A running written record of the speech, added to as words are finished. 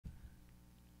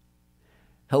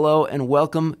Hello and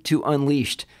welcome to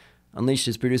Unleashed. Unleashed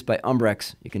is produced by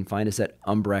Umbrex. You can find us at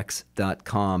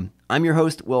umbrex.com. I'm your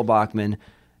host, Will Bachman,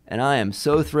 and I am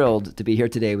so thrilled to be here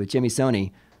today with Jimmy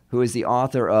Soni, who is the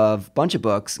author of a bunch of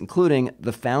books, including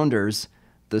The Founders,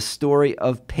 The Story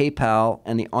of PayPal,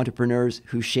 and the Entrepreneurs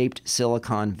Who Shaped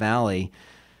Silicon Valley.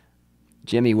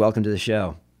 Jimmy, welcome to the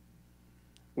show.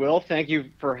 Will, thank you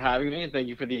for having me, and thank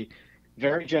you for the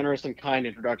very generous and kind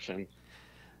introduction.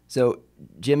 So,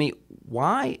 Jimmy,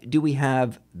 why do we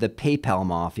have the PayPal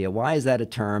mafia? Why is that a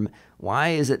term? Why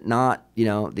is it not, the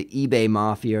eBay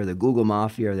mafia or the Google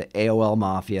mafia or the AOL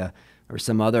mafia or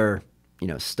some other,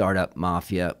 startup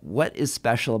mafia? What is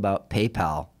special about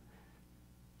PayPal?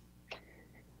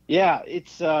 Yeah,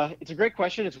 it's a great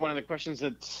question. It's one of the questions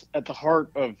that's at the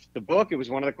heart of the book. It was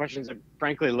one of the questions that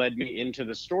frankly led me into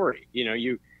the story.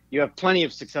 You have plenty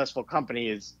of successful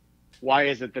companies. Why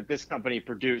is it that this company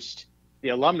produced the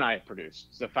alumni it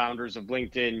produced, the founders of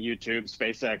LinkedIn, YouTube,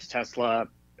 SpaceX, Tesla,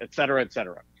 et cetera, et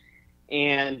cetera?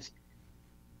 And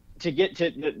to get to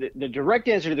the direct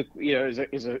answer to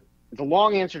the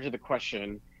long answer to the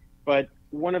question, but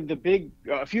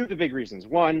a few of the big reasons.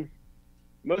 One,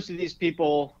 most of these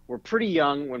people were pretty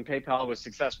young when PayPal was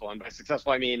successful. And by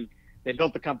successful, I mean they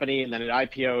built the company and then it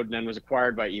IPO'd and then was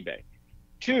acquired by eBay.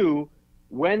 Two,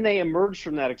 when they emerged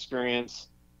from that experience,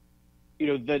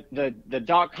 the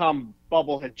dot-com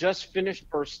bubble had just finished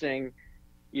bursting.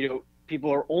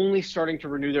 People are only starting to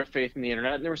renew their faith in the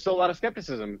internet, and there was still a lot of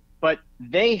skepticism. But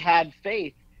they had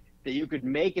faith that you could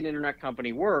make an internet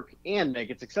company work and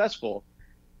make it successful.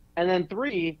 And then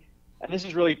three, and this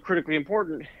is really critically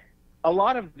important, a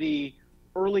lot of the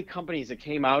early companies that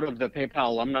came out of the PayPal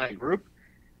alumni group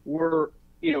were,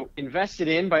 invested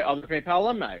in by other PayPal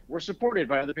alumni, were supported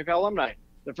by other PayPal alumni.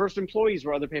 The first employees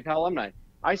were other PayPal alumni.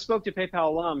 I spoke to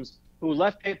PayPal alums who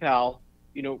left PayPal,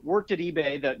 worked at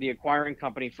eBay, the acquiring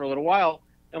company, for a little while,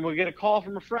 and would get a call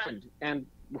from a friend, and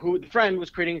the friend was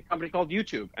creating a company called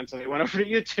YouTube, and so they went over to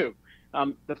YouTube.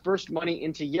 The first money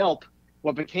into Yelp,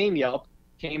 what became Yelp,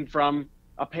 came from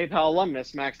a PayPal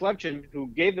alumnus, Max Levchin, who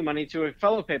gave the money to a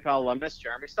fellow PayPal alumnus,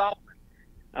 Jeremy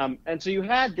Stoppelman. And so you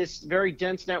had this very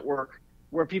dense network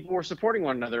where people were supporting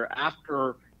one another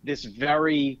after this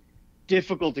very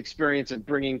difficult experience of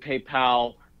bringing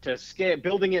PayPal to scale,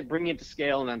 building it, bringing it to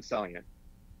scale, and then selling it.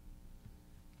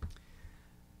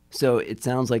 So it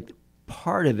sounds like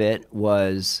part of it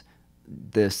was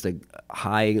the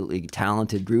highly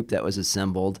talented group that was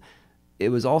assembled. It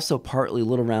was also partly a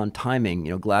little around timing.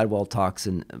 Gladwell talks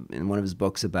in one of his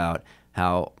books about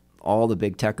how all the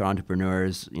big tech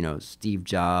entrepreneurs, Steve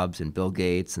Jobs and Bill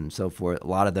Gates and so forth, a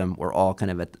lot of them were all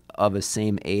kind of of a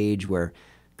same age where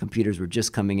computers were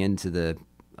just coming into the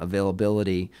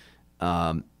availability,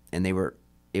 and they were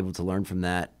able to learn from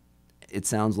that. It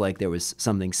sounds like there was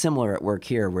something similar at work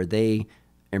here where they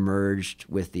emerged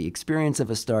with the experience of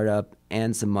a startup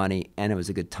and some money, and it was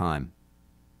a good time.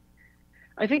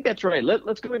 I think that's right.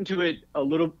 Let's go into it a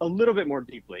little bit more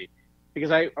deeply, because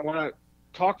I want to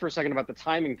talk for a second about the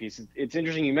timing piece. It's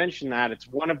interesting you mentioned that. It's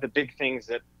one of the big things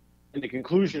that in the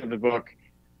conclusion of the book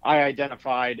I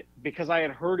identified, because I had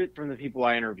heard it from the people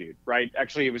I interviewed, right?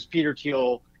 Actually, it was Peter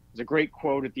Thiel. There's a great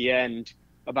quote at the end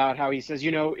about how he says,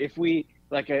 if we,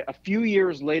 like a few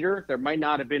years later, there might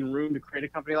not have been room to create a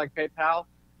company like PayPal,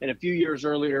 and a few years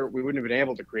earlier, we wouldn't have been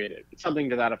able to create it. It's something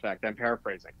to that effect. I'm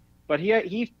paraphrasing. But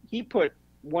he put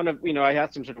one of, I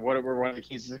asked him sort of what were one of the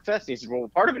keys to success, and he said, well,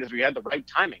 part of it is we had the right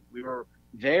timing. We were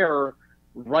there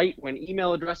right when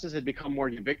email addresses had become more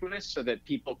ubiquitous so that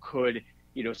people could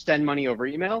send money over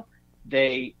email.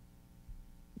 They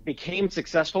became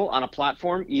successful on a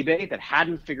platform, eBay, that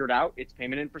hadn't figured out its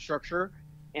payment infrastructure.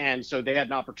 And so they had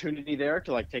an opportunity there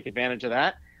to take advantage of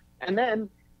that. And then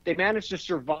they managed to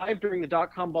survive during the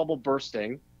dot-com bubble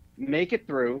bursting, make it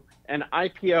through, and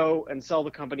IPO and sell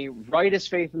the company right as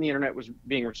faith in the internet was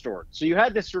being restored. So you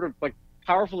had this sort of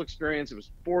powerful experience. It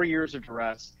was 4 years of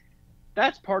duress.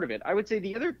 That's part of it. I would say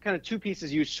the other kind of two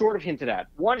pieces you sort of hinted at.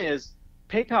 One is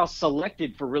PayPal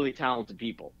selected for really talented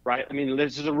people, right? I mean,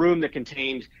 there's a room that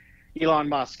contained Elon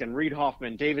Musk and Reid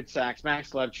Hoffman, David Sachs,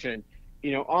 Max Levchin,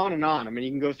 on and on. I mean,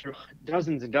 you can go through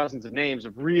dozens and dozens of names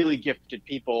of really gifted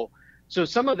people. So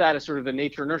some of that is sort of the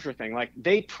nature nurture thing.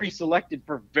 They pre-selected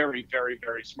for very, very,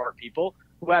 very smart people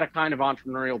who had a kind of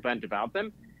entrepreneurial bent about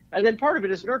them. And then part of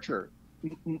it is nurture.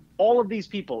 All of these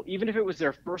people, even if it was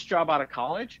their first job out of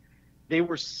college, they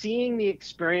were seeing the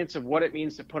experience of what it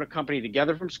means to put a company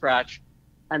together from scratch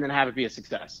and then have it be a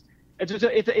success.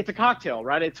 It's a cocktail,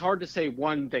 right? It's hard to say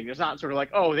one thing. It's not sort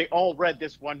of they all read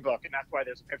this one book and that's why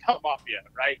there's a PayPal mafia,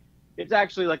 right? It's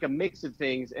actually a mix of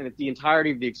things, and it's the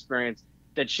entirety of the experience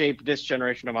that shaped this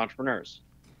generation of entrepreneurs.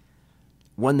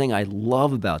 one thing I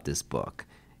love about this book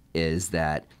is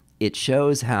that it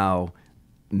shows how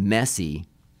messy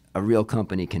a real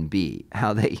company can be.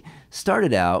 How they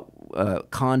started out,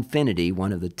 Confinity,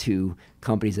 one of the two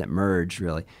companies that merged,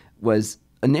 really, was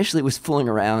initially was fooling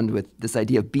around with this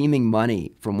idea of beaming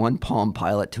money from one Palm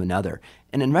Pilot to another.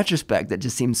 And in retrospect, that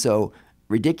just seems so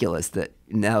ridiculous that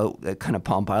now the kind of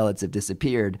Palm Pilots have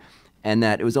disappeared, and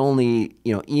that it was only,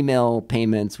 email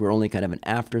payments were only kind of an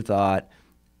afterthought.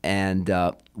 And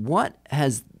what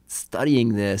has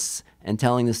studying this and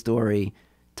telling the story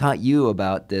taught you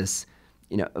about this,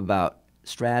 about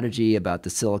strategy, about the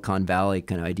Silicon Valley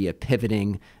kind of idea of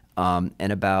pivoting,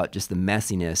 and about just the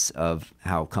messiness of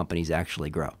how companies actually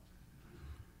grow?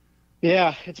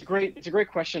 Yeah, it's a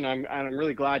great question. I'm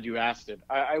really glad you asked it.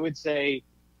 I would say,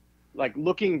 like,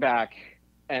 looking back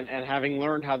and having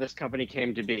learned how this company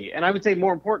came to be, and I would say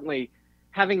more importantly,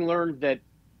 having learned that,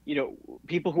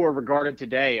 people who are regarded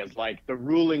today as like the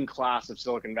ruling class of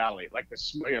Silicon Valley, like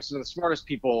some of the smartest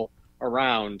people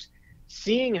around,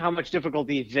 seeing how much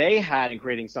difficulty they had in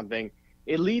creating something,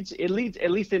 it leads at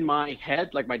least in my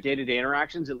head, like my day-to-day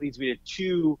interactions, it leads me to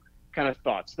two kind of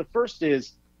thoughts. The first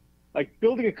is, like,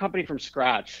 building a company from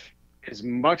scratch is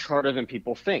much harder than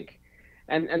people think.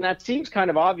 And that seems kind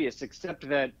of obvious, except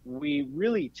that we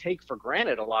really take for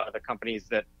granted a lot of the companies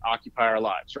that occupy our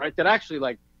lives, right? That actually,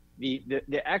 like,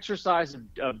 the exercise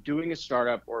of doing a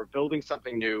startup or building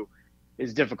something new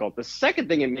is difficult. The second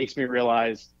thing it made me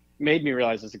realize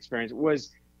this experience was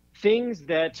things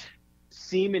that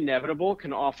seem inevitable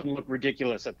can often look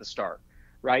ridiculous at the start,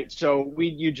 right? So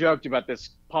you joked about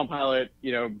this Palm Pilot,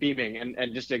 beaming,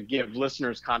 and just to give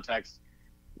listeners context,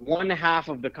 one half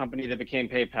of the company that became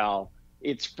PayPal,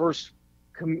 its first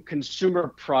consumer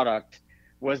product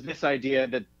was this idea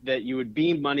that you would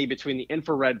beam money between the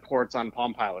infrared ports on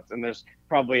Palm Pilots. And there's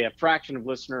probably a fraction of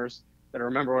listeners that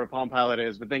remember what a Palm Pilot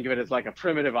is, but think of it as like a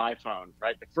primitive iPhone,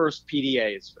 right? The first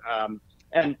PDAs.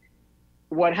 And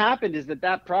what happened is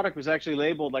that product was actually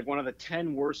labeled like one of the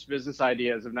 10 worst business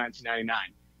ideas of 1999.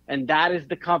 And that is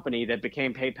the company that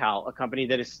became PayPal, a company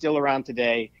that is still around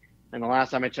today. And the last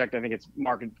time I checked, I think its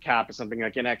market cap is something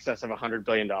like in excess of $100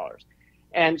 billion.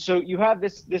 And so you have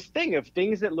this thing of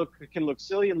things that can look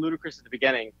silly and ludicrous at the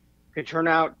beginning could turn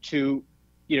out to,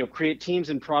 create teams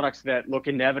and products that look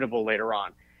inevitable later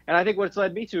on. And I think what it's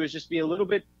led me to is just be a little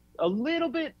bit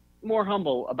more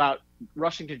humble about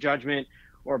rushing to judgment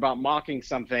or about mocking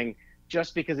something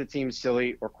just because it seems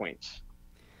silly or quaint.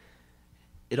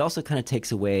 It also kind of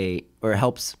takes away or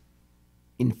helps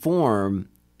inform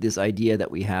this idea that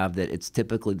we have that it's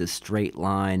typically the straight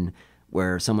line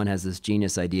where someone has this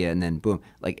genius idea and then boom,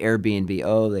 like Airbnb,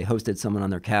 oh, they hosted someone on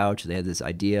their couch, they had this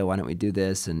idea, why don't we do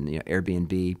this? And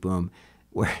Airbnb, boom,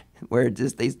 where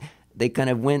just they kind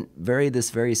of went this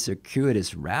very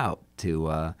circuitous route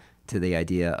to the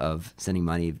idea of sending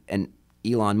money. And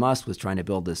Elon Musk was trying to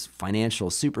build this financial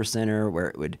super center where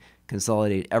it would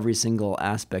consolidate every single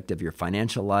aspect of your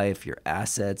financial life, your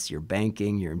assets, your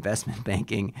banking, your investment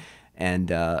banking,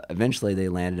 and eventually they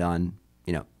landed on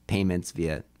payments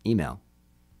via email.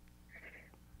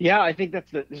 Yeah, I think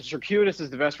that's the circuitous is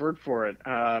the best word for it.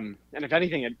 And if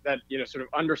anything, that sort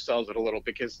of undersells it a little,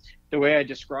 because the way I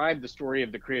describe the story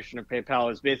of the creation of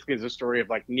PayPal is basically the story of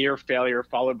like near failure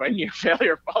followed by near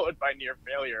failure followed by near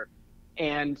failure.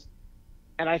 And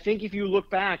I think if you look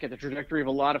back at the trajectory of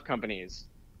a lot of companies,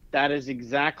 that is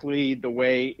exactly the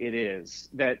way it is.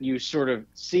 That you sort of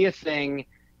see a thing,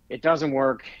 it doesn't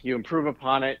work, you improve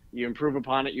upon it, you improve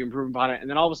upon it, you improve upon it, and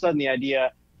then all of a sudden the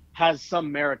idea has some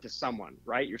merit to someone,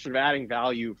 right? You're sort of adding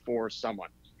value for someone.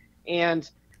 And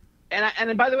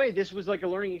by the way, this was like a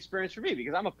learning experience for me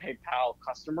because I'm a PayPal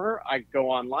customer. I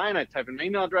go online, I type in my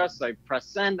email address, I press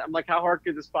send. I'm like, how hard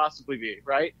could this possibly be,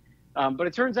 right? But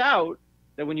it turns out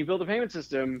that when you build a payment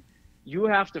system, you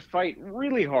have to fight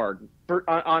really hard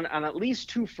on at least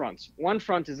two fronts. One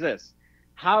front is this: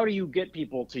 how do you get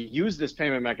people to use this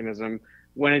payment mechanism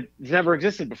when it's never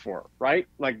existed before, right?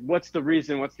 Like, what's the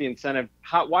reason? What's the incentive?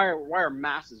 Why are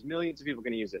masses, millions of people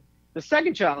going to use it? The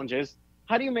second challenge is,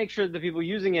 how do you make sure that the people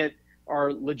using it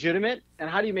are legitimate, and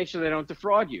how do you make sure they don't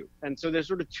defraud you? And so there's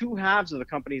sort of two halves of the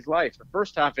company's life. The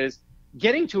first half is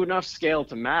getting to enough scale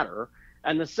to matter,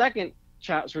 and the second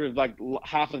sort of like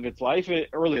half of its life,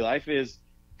 early life, is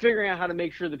figuring out how to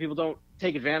make sure that people don't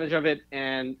take advantage of it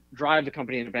and drive the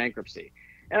company into bankruptcy.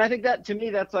 And I think that, to me,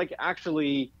 that's like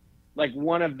actually like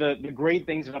one of the great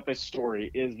things about this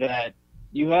story is that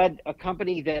you had a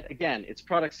company that, again, its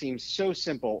product seems so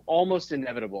simple, almost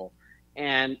inevitable,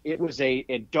 and it was a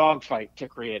dogfight to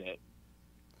create it.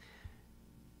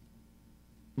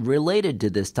 Related to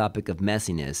this topic of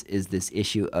messiness is this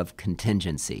issue of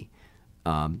contingency.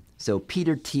 So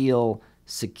Peter Thiel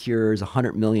secures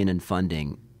 100 million in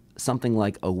funding, something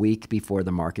like a week before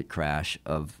the market crash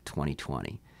of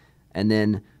 2020. And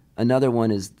then another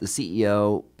one is the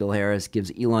CEO, Bill Harris,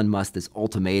 gives Elon Musk this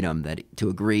ultimatum that to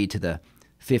agree to the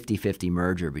 50-50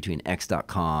 merger between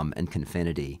X.com and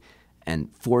Confinity,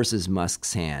 and forces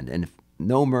Musk's hand. And if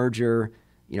no merger,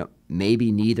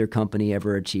 maybe neither company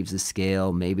ever achieves the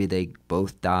scale. Maybe they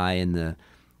both die in the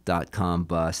 .com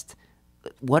bust.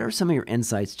 What are some of your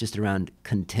insights just around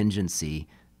contingency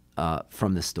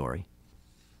from this story?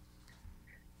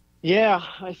 Yeah,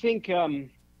 I think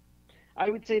I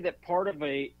would say that part of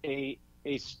a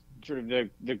sort of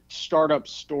the startup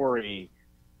story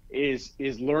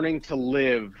is learning to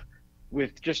live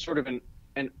with just sort of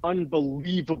an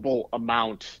unbelievable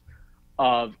amount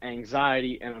of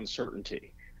anxiety and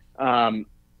uncertainty.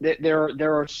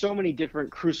 There are so many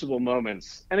different crucible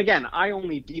moments. And again, I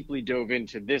only deeply dove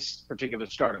into this particular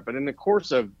startup, but in the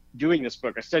course of doing this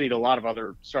book, I studied a lot of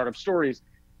other startup stories,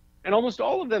 and almost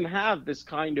all of them have this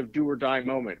kind of do or die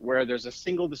moment where there's a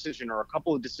single decision or a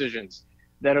couple of decisions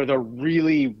that are the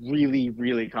really, really,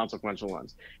 really consequential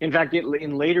ones. In fact,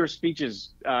 in later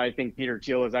speeches, I think Peter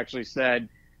Thiel has actually said,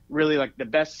 really, like, the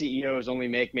best CEOs only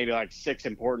make maybe like 6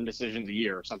 important decisions a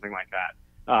year or something like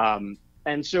that.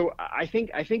 And so I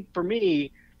think for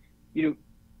me,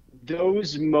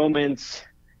 those moments,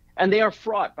 and they are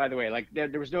fraught, by the way. Like,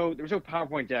 there was no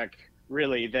PowerPoint deck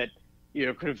really that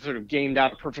could have sort of gamed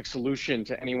out a perfect solution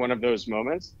to any one of those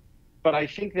moments. But I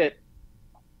think that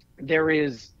there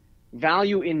is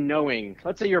value in knowing.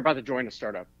 Let's say you're about to join a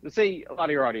startup. Let's say a lot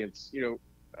of your audience,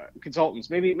 consultants,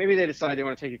 maybe they decide they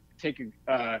want to take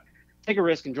a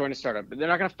risk and join a startup. But they're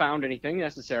not going to found anything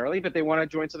necessarily, but they want to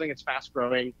join something that's fast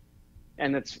growing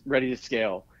and that's ready to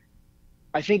scale.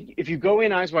 I think if you go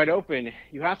in eyes wide open,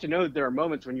 you have to know that there are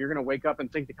moments when you're going to wake up and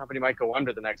think the company might go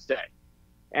under the next day.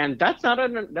 And that's not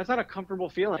a comfortable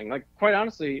feeling. Like, quite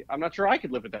honestly, I'm not sure I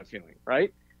could live with that feeling,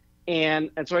 right? And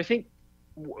so I think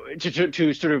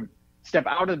to sort of step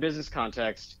out of the business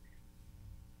context,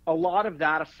 a lot of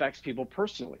that affects people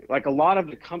personally. Like, a lot of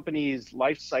the company's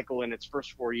life cycle in its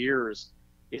first 4 years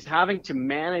is having to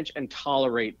manage and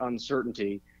tolerate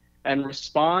uncertainty and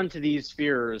respond to these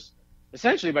fears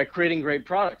essentially by creating great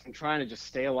products and trying to just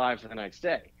stay alive for the next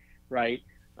day, right?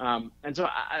 And so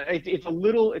it's a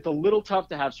little tough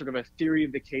to have sort of a theory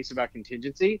of the case about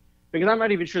contingency, because I'm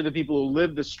not even sure the people who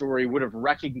lived the story would have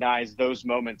recognized those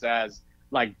moments as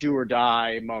like do or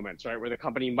die moments, right? Where the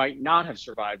company might not have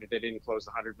survived if they didn't close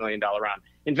the $100 million round.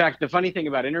 In fact, the funny thing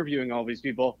about interviewing all these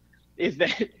people is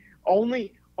that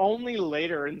only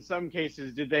later in some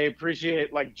cases did they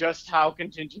appreciate like just how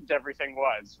contingent everything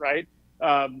was, right?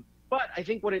 But I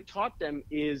think what it taught them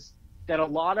is that a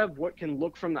lot of what can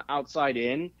look from the outside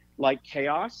in like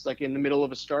chaos, like in the middle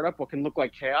of a startup, what can look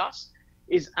like chaos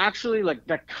is actually like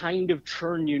the kind of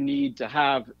churn you need to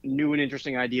have new and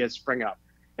interesting ideas spring up.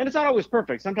 And it's not always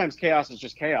perfect. Sometimes chaos is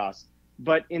just chaos.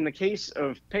 But in the case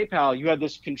of PayPal, you had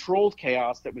this controlled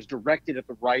chaos that was directed at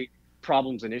the right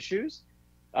problems and issues.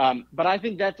 But I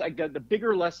think that's like the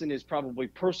bigger lesson is probably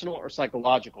personal or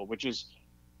psychological, which is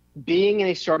being in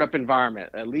a startup environment,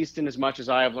 at least in as much as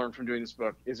I have learned from doing this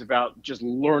book, is about just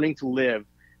learning to live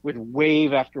with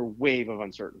wave after wave of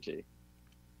uncertainty.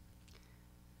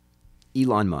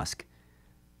 Elon Musk.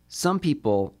 Some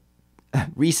people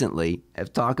recently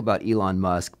have talked about Elon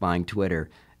Musk buying Twitter,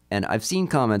 and I've seen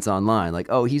comments online like,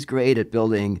 oh, he's great at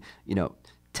building,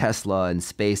 Tesla and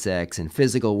SpaceX and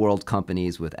physical world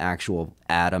companies with actual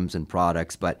atoms and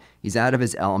products, but he's out of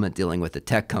his element dealing with a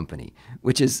tech company,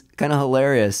 which is kind of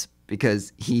hilarious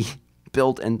because he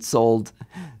built and sold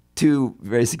 2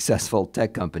 very successful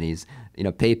tech companies,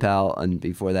 PayPal and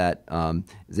before that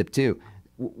Zip2.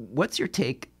 What's your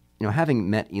take, having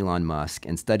met Elon Musk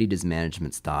and studied his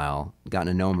management style, gotten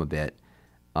to know him a bit,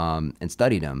 and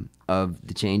studied him, of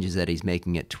the changes that he's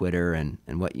making at Twitter and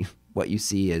what you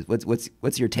see is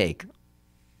what's your take?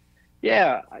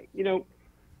 Yeah,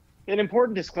 an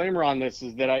important disclaimer on this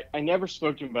is that I never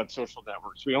spoke to him about social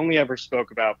networks. We only ever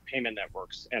spoke about payment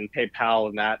networks and PayPal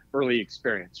and that early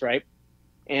experience, right?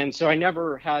 And so I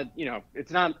never had,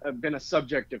 it's not been a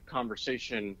subject of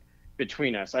conversation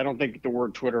between us. I don't think the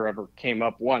word Twitter ever came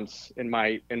up once in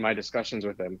my discussions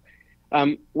with him.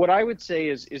 What I would say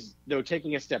is though,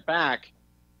 taking a step back,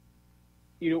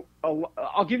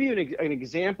 I'll give you an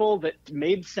example that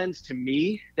made sense to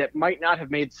me that might not have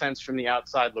made sense from the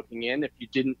outside looking in if you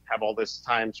didn't have all this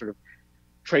time sort of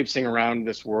traipsing around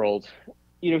this world.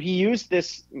 He used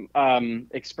this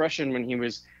expression when he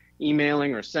was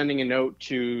emailing or sending a note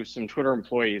to some Twitter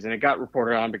employees, and it got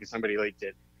reported on because somebody leaked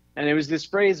it. And it was this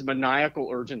phrase, maniacal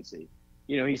urgency.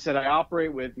 he said, I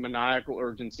operate with maniacal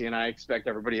urgency and I expect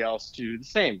everybody else to do the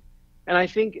same. And I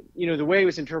think, the way it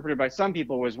was interpreted by some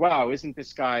people was, wow, isn't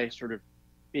this guy sort of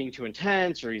being too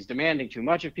intense, or he's demanding too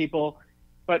much of people?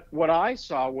 But what I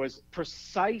saw was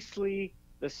precisely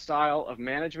the style of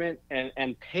management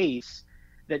and pace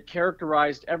that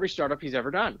characterized every startup he's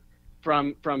ever done.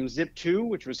 From Zip2,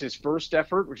 which was his first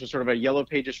effort, which was sort of a yellow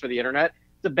pages for the internet.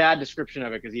 It's a bad description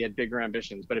of it because he had bigger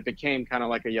ambitions, but it became kind of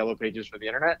like a yellow pages for the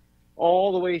internet,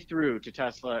 all the way through to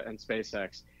Tesla and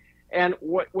SpaceX. And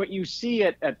what you see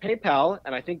at PayPal,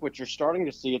 and I think what you're starting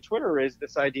to see at Twitter, is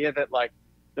this idea that, like,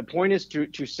 the point is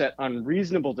to set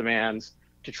unreasonable demands,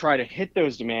 to try to hit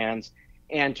those demands,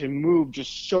 and to move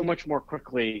just so much more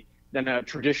quickly than a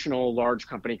traditional large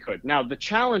company could. Now, the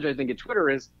challenge, I think, at Twitter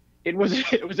is it was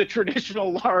a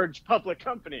traditional large public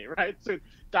company, right? So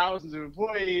thousands of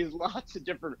employees, lots of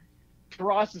different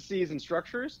processes and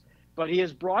structures, but he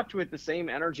has brought to it the same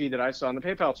energy that I saw in the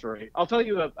PayPal story. I'll tell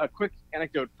you a quick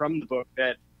anecdote from the book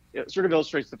that sort of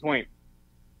illustrates the point.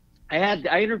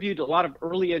 I interviewed a lot of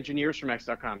early engineers from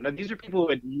X.com. Now, these are people who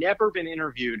had never been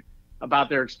interviewed about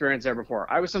their experience there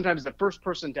before. I was sometimes the first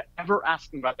person to ever ask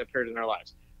them about that period in their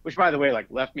lives, which, by the way, like,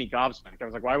 left me gobsmacked. I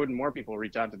was like, why wouldn't more people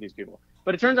reach out to these people?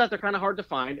 But it turns out they're kind of hard to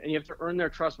find, and you have to earn their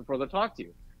trust before they'll talk to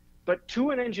you. But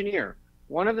to an engineer,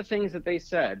 one of the things that they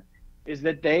said is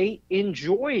that they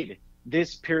enjoyed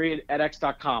this period at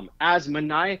X.com, as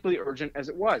maniacally urgent as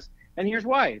it was. And here's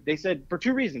why. They said, for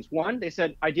two reasons. One, they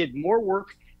said, I did more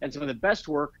work and some of the best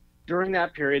work during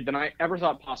that period than I ever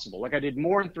thought possible. Like, I did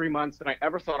more in 3 months than I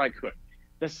ever thought I could.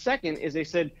 The second is they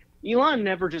said, Elon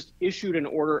never just issued an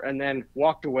order and then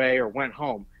walked away or went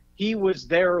home. He was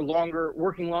there longer,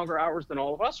 working longer hours than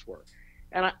all of us were.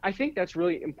 And I think that's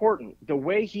really important. The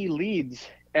way he leads,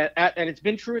 and it's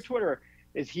been true at Twitter,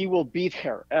 is he will be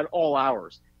there at all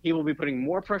hours. He will be putting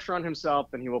more pressure on himself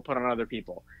than he will put on other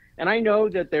people. And I know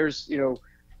that there's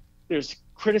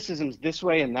criticisms this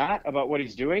way and that about what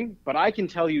he's doing, but I can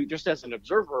tell you, just as an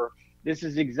observer, this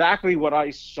is exactly what I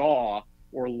saw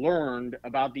or learned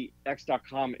about the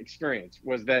X.com experience,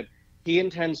 was that he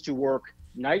intends to work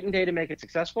night and day to make it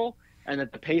successful, and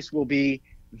that the pace will be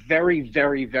very,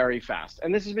 very, very fast.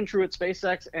 And this has been true at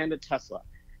SpaceX and at Tesla.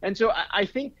 And so I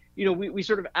think, we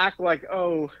sort of act like,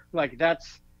 oh, like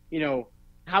that's,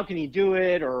 how can he do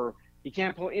it? Or he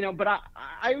can't pull, but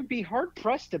I would be hard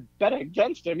pressed to bet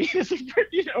against him. He has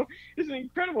an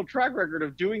incredible track record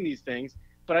of doing these things.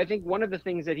 But I think one of the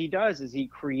things that he does is he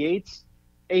creates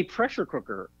a pressure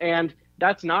cooker, and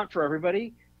that's not for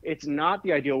everybody. It's not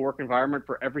the ideal work environment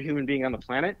for every human being on the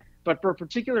planet, but for a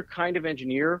particular kind of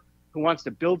engineer who wants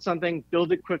to build something,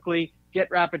 build it quickly, get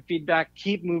rapid feedback,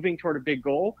 keep moving toward a big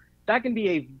goal, that can be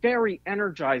a very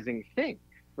energizing thing,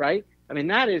 right? I mean,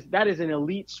 that is an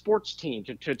elite sports team,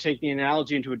 to take the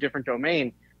analogy into a different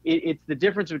domain. It's the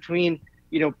difference between,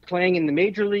 playing in the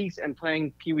major leagues and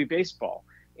playing Pee Wee baseball.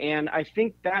 And I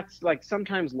think that's, like,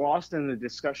 sometimes lost in the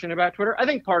discussion about Twitter. I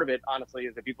think part of it, honestly,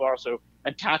 is that people are also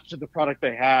attached to the product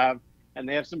they have, and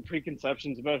they have some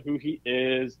preconceptions about who he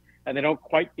is, and they don't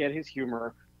quite get his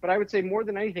humor. But I would say, more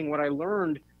than anything, what I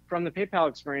learned from the PayPal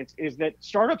experience is that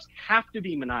startups have to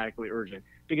be maniacally urgent,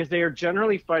 because they are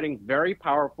generally fighting very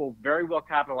powerful, very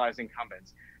well-capitalized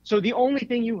incumbents. So the only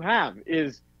thing you have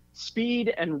is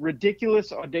speed and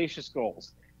ridiculous, audacious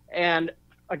goals. And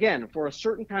again, for a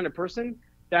certain kind of person,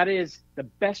 that is the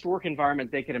best work environment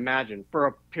they can imagine for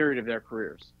a period of their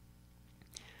careers.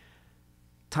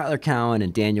 Tyler Cowen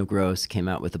and Daniel Gross came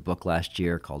out with a book last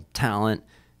year called Talent,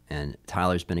 and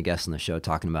Tyler's been a guest on the show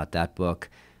talking about that book.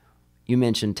 You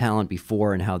mentioned Talent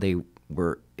before and how they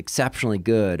were exceptionally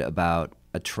good about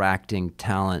attracting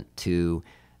talent to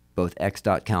both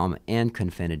X.com and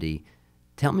Confinity.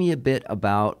 Tell me a bit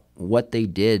about what they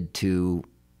did to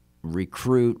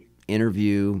recruit,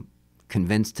 interview,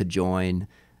 convince to join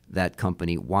that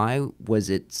company. Why was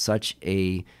it such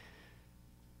a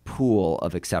pool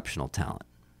of exceptional talent?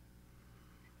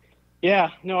 Yeah,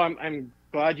 no, I'm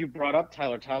glad you brought up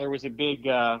Tyler. Tyler was a big,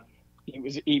 he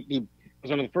was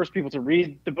one of the first people to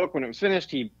read the book when it was finished.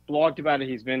 He blogged about it.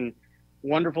 He's been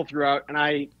wonderful throughout, and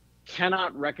I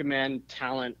cannot recommend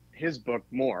Talent, his book,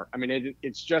 more. I mean,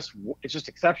 it's just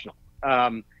exceptional.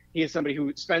 He is somebody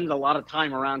who spends a lot of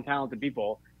time around talented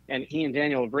people, and he and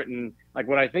Daniel have written, like,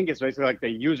 what I think is basically like the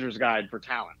user's guide for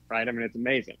talent, right? I mean, it's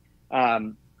amazing.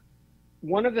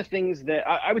 One of the things that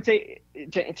I would say,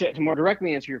 to more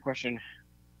directly answer your question,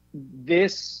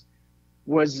 this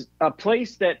was a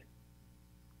place that,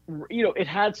 it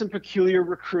had some peculiar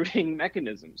recruiting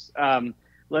mechanisms.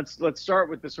 Let's start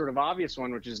with the sort of obvious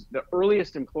one, which is the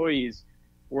earliest employees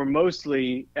were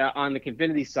mostly, on the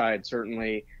Confinity side,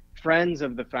 certainly, friends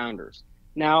of the founders.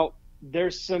 Now,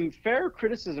 there's some fair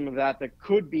criticism of that that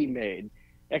could be made,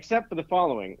 except for the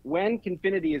following. When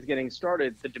Confinity is getting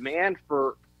started, the demand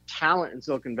for talent in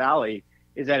Silicon Valley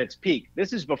is at its peak.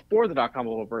 This is before the dot-com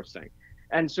bubble bursting.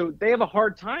 And so they have a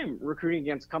hard time recruiting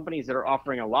against companies that are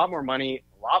offering a lot more money,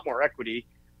 a lot more equity.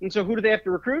 And so who do they have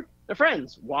to recruit? Their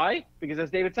friends. Why? Because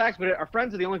as David Sachs put it, our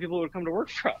friends are the only people who would come to work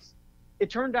for us. It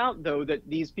turned out, though, that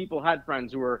these people had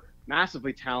friends who were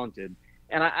massively talented.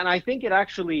 And I think it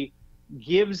actually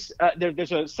gives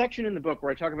there's a section in the book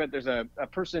where I talk about there's a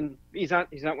person, he's not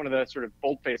one of the sort of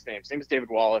bold-faced names. His name is David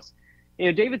Wallace. You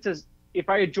know, David says, if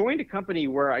I had joined a company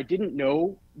where I didn't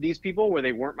know these people, where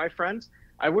they weren't my friends,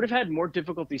 I would have had more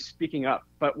difficulty speaking up.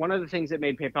 But one of the things that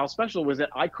made PayPal special was that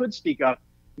I could speak up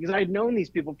because I had known these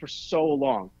people for so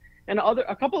long. And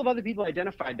a couple of other people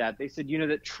identified that. They said, you know,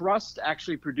 that trust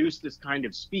actually produced this kind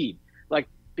of speed. Like,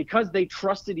 because they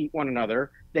trusted one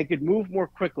another, they could move more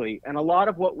quickly. And a lot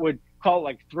of what would call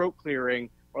like throat clearing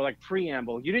or like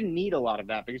preamble, you didn't need a lot of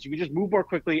that because you could just move more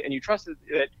quickly and you trusted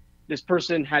that this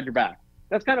person had your back.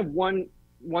 That's kind of one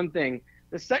thing.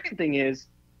 The second thing is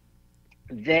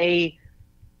they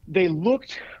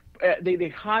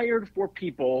hired for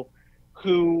people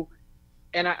who,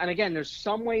 and again, there's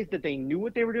some ways that they knew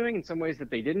what they were doing and some ways that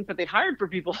they didn't, but they hired for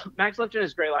people. Max Lipton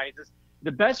has a great line. He says,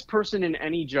 the best person in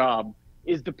any job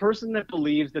is the person that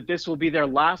believes that this will be their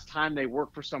last time they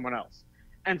work for someone else.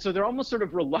 And so they're almost sort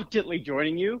of reluctantly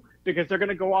joining you because they're going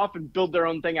to go off and build their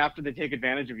own thing after they take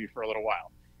advantage of you for a little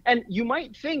while. And you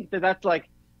might think that that's like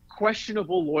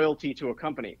questionable loyalty to a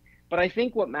company. But I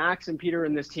think what Max and Peter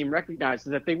and this team recognized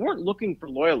is that they weren't looking for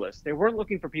loyalists. They weren't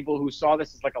looking for people who saw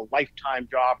this as like a lifetime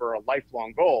job or a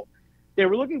lifelong goal. They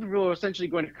were looking for people who were essentially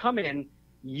going to come in,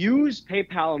 use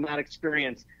PayPal and that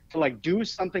experience to like do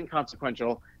something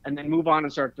consequential and then move on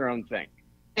and start their own thing.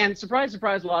 And surprise,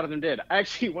 surprise, a lot of them did.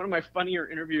 Actually, one of my funnier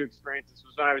interview experiences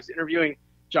was when I was interviewing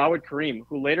Jawed Karim,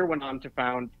 who later went on to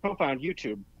co-found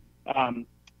YouTube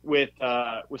with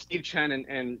Steve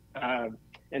Chen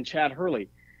and Chad Hurley.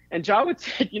 And Jawed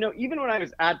said, you know, even when I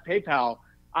was at PayPal,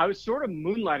 I was sort of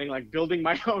moonlighting, like building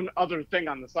my own other thing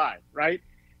on the side, right?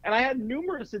 And I had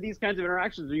numerous of these kinds of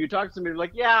interactions where you talk to somebody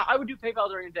like, yeah, I would do PayPal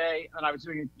during the day, and I was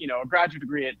doing, you know, a graduate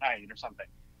degree at night or something.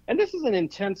 And this is an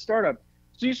intense startup.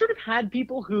 So you sort of had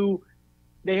people who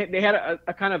they had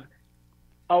a kind of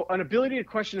an ability to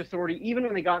question authority even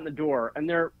when they got in the door. And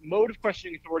their mode of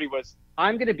questioning authority was,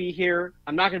 I'm going to be here.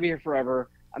 I'm not going to be here forever.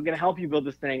 I'm going to help you build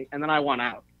this thing. And then I want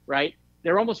out, right?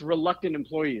 They're almost reluctant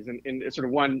employees. In sort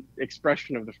of one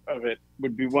expression of it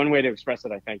would be one way to express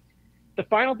it, I think. The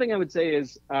final thing I would say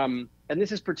is, and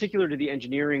this is particular to the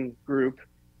engineering group,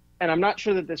 and I'm not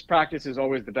sure that this practice is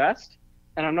always the best,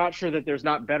 and I'm not sure that there's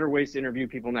not better ways to interview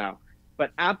people now.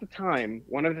 But at the time,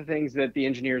 one of the things that the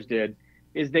engineers did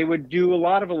is they would do a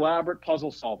lot of elaborate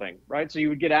puzzle solving, right? So you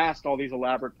would get asked all these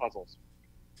elaborate puzzles.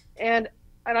 And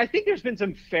I think there's been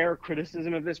some fair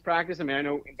criticism of this practice. I mean, I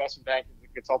know investment banking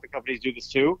and consulting companies do this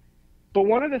too. But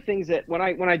one of the things that when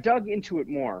I dug into it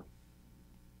more,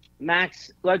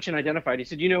 Max Levchin identified, he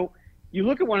said, you know, you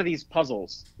look at one of these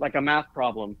puzzles, like a math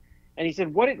problem, and he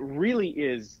said, what it really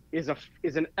is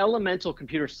an elemental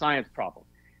computer science problem.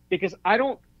 Because I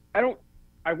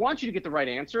want you to get the right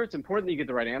answer. It's important that you get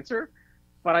the right answer,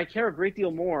 but I care a great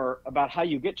deal more about how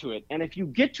you get to it. And if you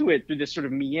get to it through this sort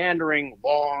of meandering,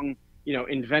 long, you know,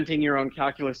 inventing your own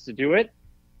calculus to do it,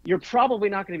 you're probably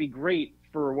not going to be great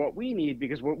for what we need,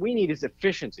 because what we need is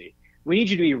efficiency. We need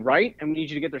you to be right, and we need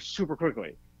you to get there super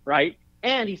quickly, right?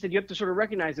 And he said you have to sort of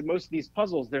recognize that most of these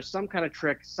puzzles, there's some kind of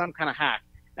trick, some kind of hack.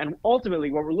 And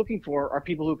ultimately, what we're looking for are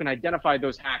people who can identify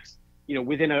those hacks, you know,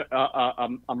 within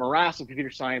a morass of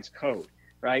computer science code,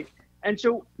 right? And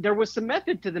so there was some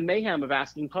method to the mayhem of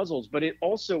asking puzzles, but it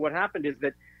also, what happened is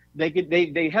that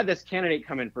they had this candidate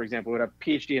come in, for example, with a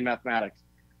PhD in mathematics,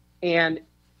 and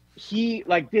he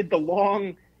like did the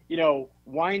long, you know,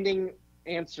 winding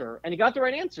answer, and he got the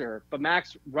right answer, but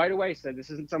Max right away said, this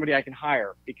isn't somebody I can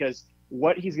hire, because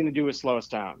what he's going to do is slow us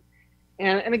down.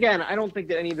 And again, I don't think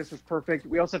that any of this is perfect.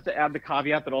 We also have to add the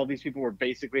caveat that all these people were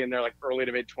basically in their like early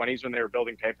to mid 20s when they were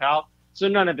building PayPal. So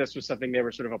none of this was something they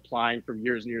were sort of applying from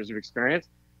years and years of experience.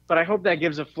 But I hope that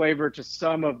gives a flavor to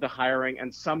some of the hiring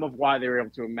and some of why they were able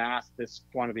to amass this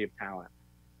quantity of talent.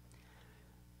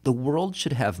 The world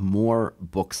should have more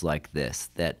books like this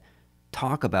that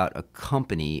talk about a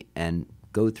company and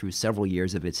go through several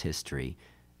years of its history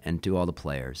and do all the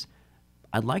players.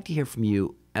 I'd like to hear from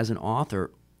you as an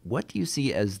author. What do you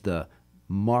see as the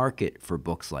market for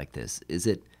books like this? Is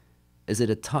it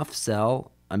a tough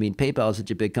sell? I mean, PayPal is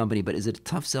such a big company, but is it a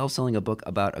tough sell selling a book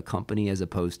about a company as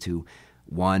opposed to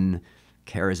one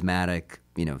charismatic,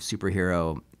 you know,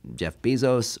 superhero Jeff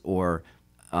Bezos or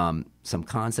some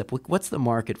concept? What's the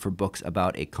market for books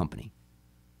about a company?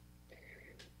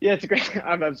 Yeah, it's a great.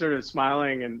 I'm sort of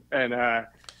smiling and a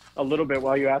little bit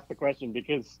while you ask the question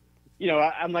because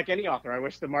I'm like any author. I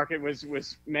wish the market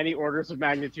was many orders of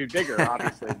magnitude bigger,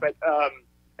 obviously. But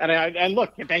and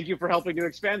look, thank you for helping to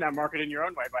expand that market in your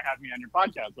own way by having me on your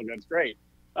podcast. Like that's great.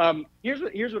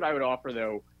 Here's what I would offer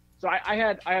though. So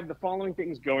I have the following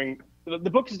things going. The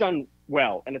book has done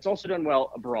well, and it's also done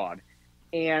well abroad.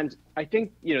 And I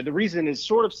think the reason is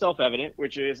sort of self-evident,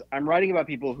 which is I'm writing about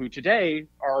people who today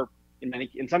are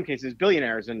in some cases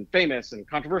billionaires and famous and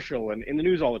controversial and in the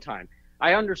news all the time.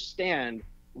 I understand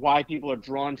why people are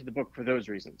drawn to the book for those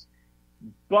reasons.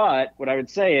 But what I would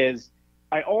say is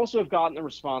I also have gotten the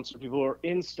response from people who are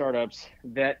in startups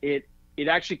that it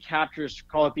actually captures,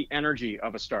 call it the energy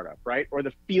of a startup, right? Or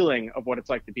the feeling of what it's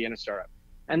like to be in a startup.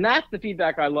 And that's the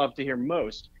feedback I love to hear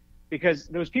most because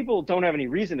those people don't have any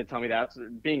reason to tell me that. So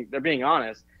they're being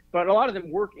honest. But a lot of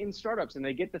them work in startups and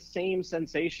they get the same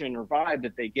sensation or vibe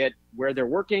that they get where they're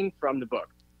working from the book.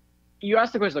 You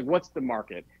asked the question, like, what's the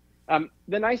market?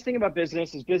 The nice thing about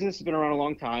business is business has been around a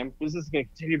long time. Business is going to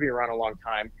continue to be around a long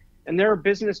time. And there are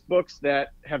business books that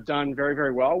have done very,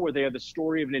 very well where they are the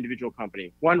story of an individual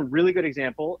company. One really good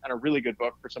example and a really good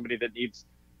book for somebody that needs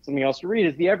something else to read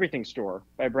is The Everything Store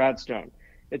by Brad Stone.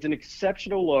 It's an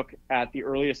exceptional look at the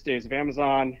earliest days of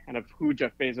Amazon and of who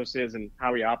Jeff Bezos is and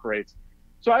how he operates.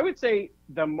 So I would say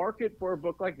the market for a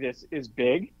book like this is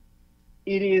big.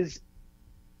 It is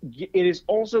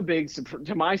also big,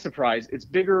 to my surprise, it's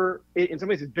bigger, in some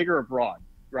ways it's bigger abroad,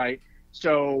 right?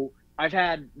 So I've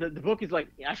had, the book is like,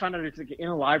 I found out it's like in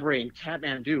a library in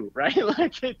Kathmandu, right?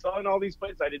 Like it's in all these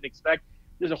places I didn't expect.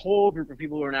 There's a whole group of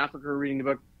people who are in Africa who are reading the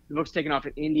book. The book's taken off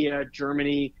in India,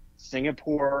 Germany,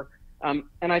 Singapore. And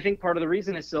I think part of the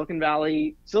reason is Silicon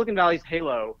Valley's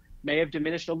halo may have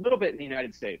diminished a little bit in the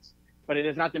United States, but it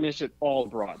has not diminished at all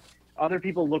abroad. Other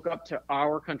people look up to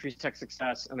our country's tech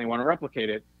success and they want to replicate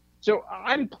it. So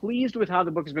I'm pleased with how the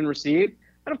book has been received.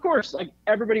 And of course, like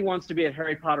everybody wants to be at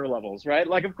Harry Potter levels, right?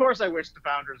 Like, of course, I wish the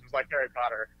founders was like Harry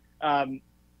Potter.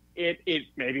 It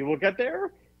maybe we'll get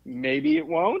there, maybe it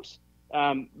won't.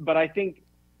 But I think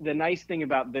the nice thing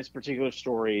about this particular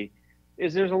story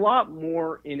is there's a lot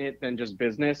more in it than just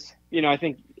business. I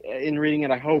think in reading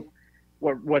it, I hope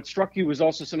what struck you was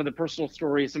also some of the personal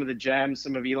stories, some of the gems,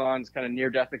 some of Elon's kind of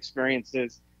near-death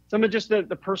experiences, some of just the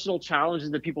personal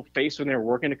challenges that people face when they're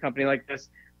working in a company like this.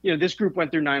 This group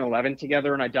went through 9/11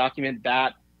 together, and I document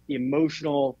that, the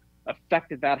emotional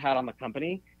effect that had on the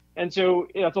company. And so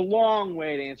it's a long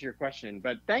way to answer your question,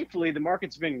 but thankfully the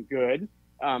market's been good.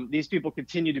 These people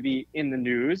continue to be in the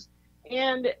news,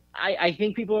 and I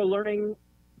think people are learning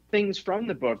things from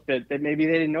the book that maybe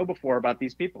they didn't know before about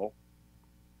these people.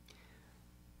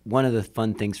 One of the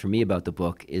fun things for me about the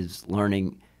book is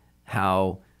learning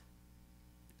how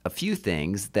a few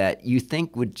things that you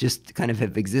think would just kind of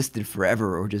have existed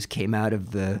forever or just came out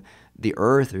of the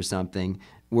earth or something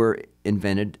were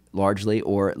invented largely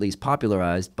or at least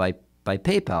popularized by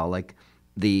PayPal. Like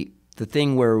the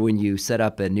thing where when you set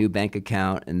up a new bank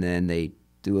account and then they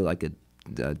do like a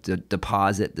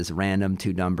deposit, this random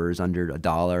two numbers under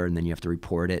 $1, and then you have to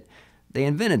report it. They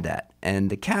invented that. And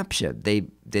the CAPTCHA, they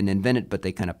didn't invent it, but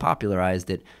they kind of popularized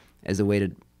it as a way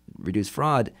to reduce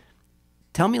fraud.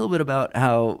 Tell me a little bit about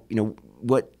how,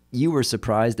 what you were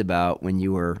surprised about when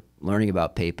you were learning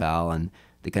about PayPal and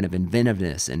the kind of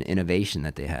inventiveness and innovation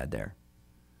that they had there.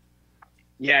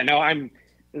 Yeah, no,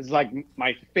 it's like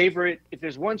my favorite, if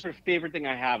there's one sort of favorite thing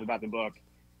I have about the book,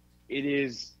 it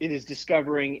is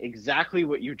discovering exactly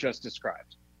what you just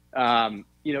described.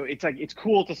 It's like, it's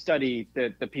cool to study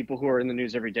the people who are in the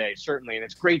news every day, certainly, and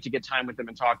it's great to get time with them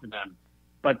and talk to them.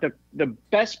 But the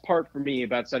best part for me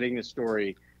about studying this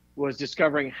story was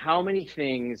discovering how many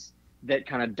things that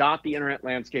kind of dot the internet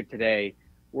landscape today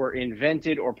were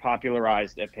invented or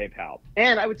popularized at PayPal.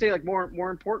 And I would say, like,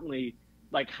 more importantly,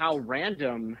 like how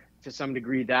random to some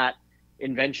degree that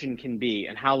invention can be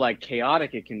and how like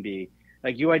chaotic it can be.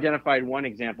 Like you identified one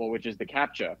example, which is the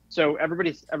CAPTCHA. So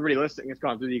everybody listening has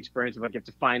gone through the experience of like you have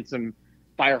to find some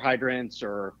fire hydrants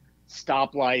or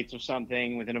stoplights or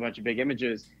something within a bunch of big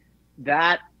images.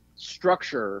 That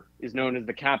structure is known as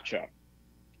the CAPTCHA.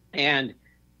 And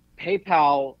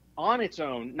PayPal on its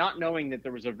own, not knowing that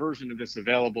there was a version of this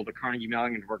available that Carnegie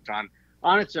Mellon had worked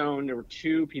on its own, there were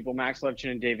two people, Max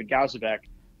Levchin and David Gausebek,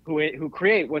 who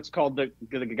create what's called the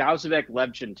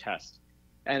Gausebek-Levchin test.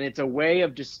 And it's a way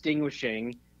of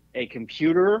distinguishing a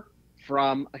computer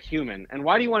from a human. And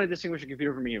why do you want to distinguish a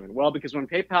computer from a human? Well, because when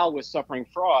PayPal was suffering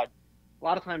fraud, a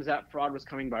lot of times that fraud was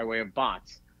coming by way of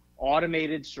bots.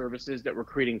 automated services that were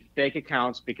creating fake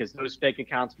accounts because those fake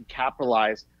accounts would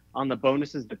capitalize on the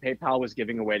bonuses that PayPal was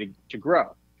giving away to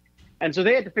grow. And so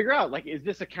they had to figure out, like, is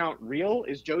this account real?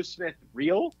 Is Joe Smith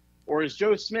real? Or is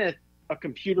Joe Smith a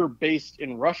computer based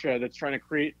in Russia that's trying to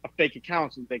create a fake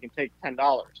account so that they can take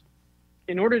 $10?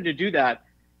 In order to do that,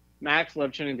 Max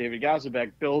Levchin and David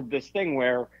Gazabek build this thing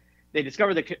where they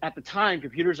discovered that at the time,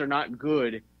 computers are not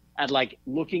good at like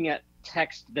looking at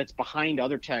text that's behind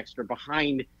other text or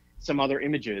behind some other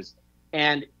images.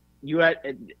 And you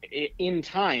had, in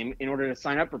time, in order to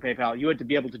sign up for PayPal, you had to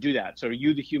be able to do that. So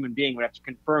you, the human being, would have to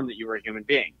confirm that you were a human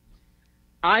being.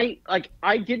 I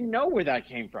didn't know where that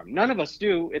came from. None of us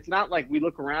do. It's not like we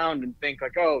look around and think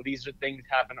like, oh, these are things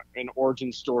have an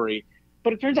origin story.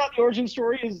 But it turns out the origin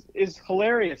story is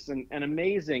hilarious and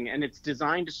amazing, and it's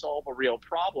designed to solve a real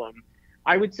problem.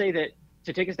 I would say that,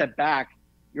 to take a step back,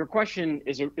 your question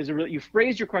is a really, you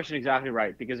phrased your question exactly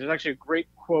right, because there's actually a great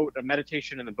quote, a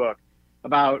meditation in the book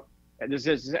about, there's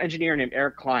this engineer named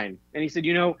Eric Klein, and he said,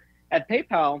 you know, at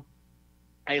PayPal,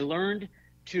 I learned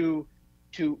to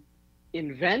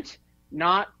invent,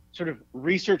 not sort of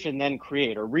research and then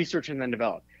create, or research and then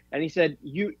develop. And he said,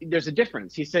 there's a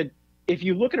difference. He said, if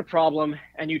you look at a problem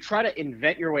and you try to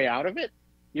invent your way out of it,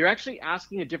 you're actually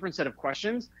asking a different set of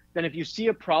questions than if you see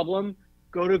a problem,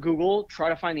 go to Google, try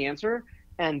to find the answer,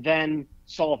 and then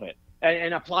solve it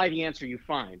and apply the answer you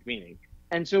find, meaning.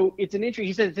 And so he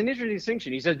said it's an interesting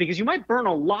distinction. He says, because you might burn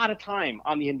a lot of time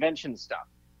on the invention stuff.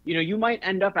 You know, you might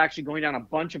end up actually going down a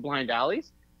bunch of blind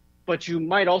alleys, but you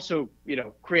might also, you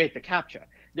know, create the CAPTCHA.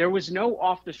 There was no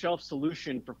off-the-shelf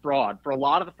solution for fraud. For a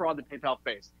lot of the fraud that PayPal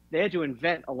faced, they had to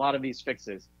invent a lot of these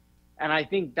fixes. And I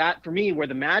think that, for me, where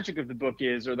the magic of the book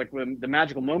is, or like the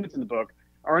magical moments in the book,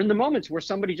 are in the moments where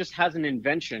somebody just has an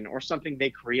invention or something they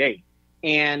create.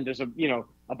 And there's a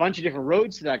bunch of different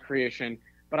roads to that creation.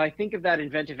 But I think of that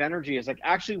inventive energy as like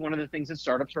actually one of the things that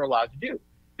startups are allowed to do,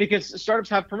 because startups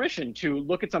have permission to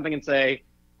look at something and say,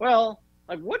 well,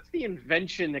 like, what's the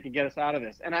invention that can get us out of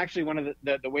this? And actually, one of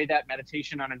the way that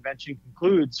meditation on invention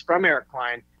concludes from Eric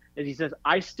Klein is he says,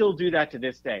 I still do that to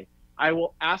this day. I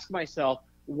will ask myself,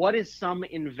 what is some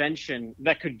invention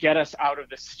that could get us out of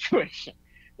this situation?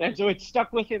 And so it's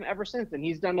stuck with him ever since. And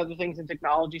he's done other things in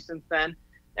technology since then.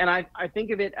 And I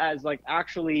think of it as like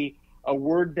actually a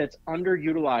word that's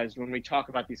underutilized when we talk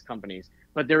about these companies.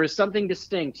 But there is something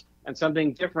distinct and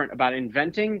something different about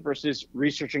inventing versus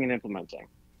researching and implementing.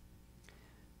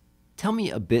 Tell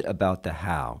me a bit about the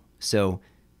how. So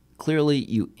clearly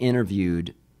you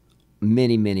interviewed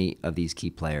many, many of these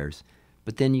key players,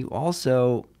 but then you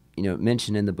also,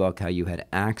 mentioned in the book how you had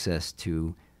access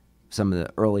to some of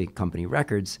the early company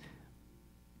records.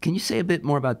 Can you say a bit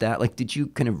more about that? Like, did you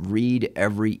kind of read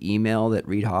every email that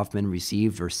Reid Hoffman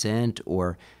received or sent,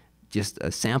 or just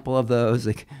a sample of those?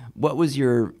 Like, what was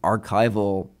your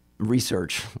archival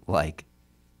research like?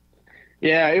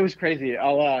 Yeah, it was crazy.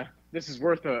 This is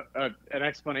worth an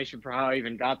explanation for how I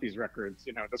even got these records.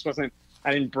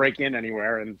 I didn't break in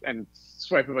anywhere and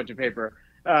swipe a bunch of paper.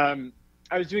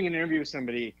 I was doing an interview with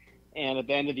somebody, and at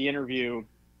the end of the interview,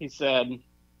 he said,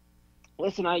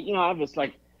 listen, I have this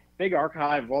like big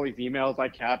archive of all these emails I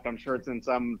kept. I'm sure it's in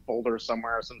some folder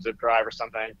somewhere, some zip drive or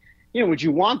something. Would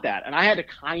you want that? And I had to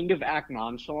kind of act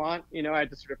nonchalant. I had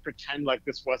to sort of pretend like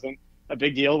this wasn't a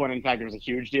big deal when in fact it was a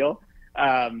huge deal.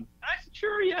 I said,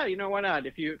 sure, yeah, why not?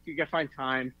 If you can find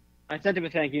time. I sent him a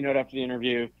thank you note after the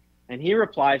interview, and he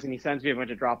replies and he sends me a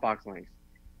bunch of Dropbox links.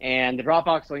 And the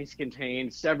Dropbox links contain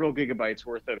several gigabytes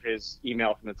worth of his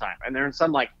email from the time. And they're in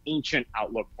some like ancient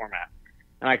Outlook format.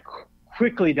 And I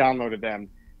quickly downloaded them,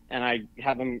 and I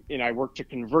had them, I worked to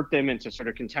convert them into sort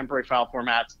of contemporary file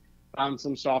formats, found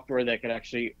some software that could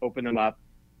actually open them up.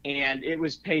 And it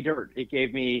was pay dirt. It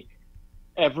gave me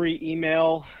every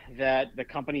email that the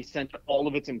company sent to all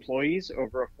of its employees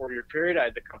over a 4-year period. I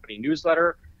had the company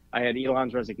newsletter. I had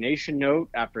Elon's resignation note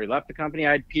after he left the company.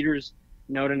 I had Peter's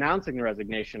note announcing the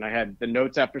resignation. I had the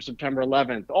notes after September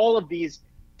 11th, all of these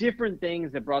different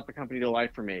things that brought the company to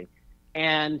life for me.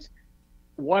 And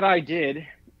what I did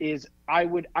is I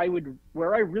would,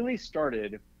 where I really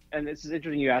started, and this is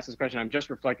interesting you asked this question, I'm just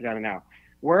reflecting on it now.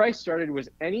 Where I started was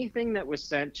anything that was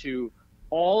sent to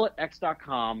all at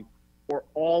x.com or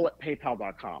all at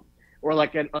paypal.com, or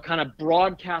like a kind of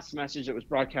broadcast message that was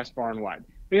broadcast far and wide.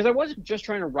 Because I wasn't just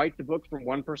trying to write the book from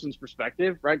one person's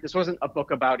perspective, right? This wasn't a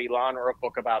book about Elon or a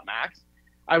book about Max.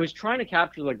 I was trying to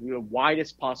capture like the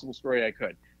widest possible story I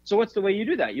could. So what's the way you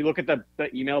do that? You look at the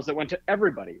emails that went to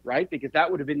everybody, right? Because that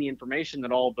would have been the information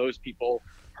that all of those people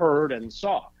heard and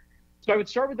saw. So I would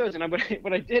start with those. And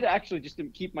what I did actually, just to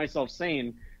keep myself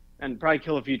sane, and probably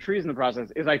kill a few trees in the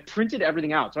process, is I printed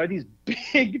everything out. So I had these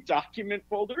big document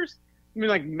folders, I mean,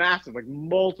 like massive, like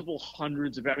multiple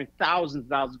hundreds of, I mean,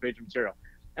 thousands of pages of material.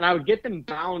 And I would get them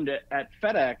bound at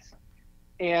FedEx,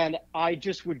 and I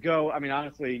just would go, I mean,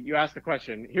 honestly, you asked the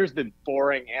question, here's the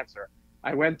boring answer.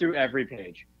 I went through every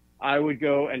page. I would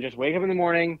go and just wake up in the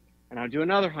morning, and I would do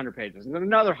another 100 pages, and then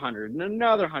another 100, and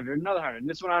another 100, another 100. And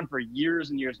this went on for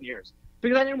years and years and years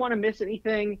because I didn't want to miss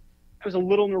anything. I was a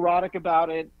little neurotic about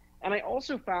it. And I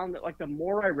also found that, like, the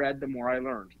more I read, the more I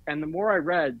learned. And the more I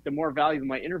read, the more valuable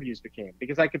my interviews became,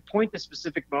 because I could point to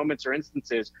specific moments or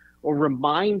instances or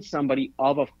remind somebody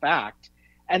of a fact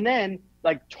and then,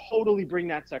 like, totally bring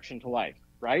that section to life,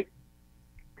 right?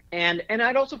 And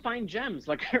I'd also find gems.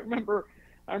 Like, I remember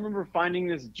finding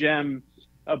this gem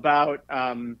about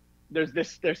there's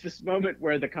this moment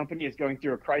where the company is going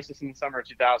through a crisis in the summer of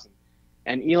 2000,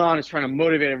 and Elon is trying to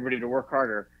motivate everybody to work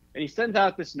harder. And he sends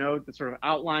out this note that sort of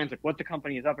outlines like what the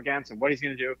company is up against and what he's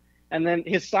going to do. And then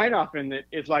his sign off in it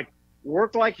is like,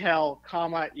 work like hell,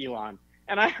 comma, Elon.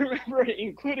 And I remember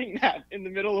including that in the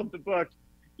middle of the book,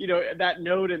 you know, that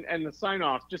note and the sign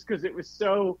off, just because it was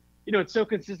so, you know, it's so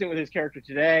consistent with his character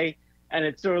today. And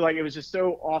it's sort of like, it was just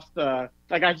so off the,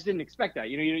 like, I just didn't expect that.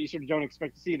 You sort of don't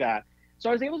expect to see that. So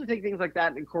I was able to take things like that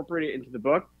and incorporate it into the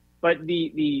book. But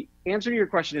the answer to your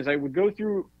question is I would go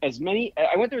through I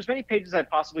went through as many pages as I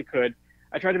possibly could.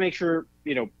 I tried to make sure,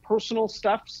 you know, personal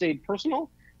stuff stayed personal,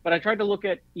 but I tried to look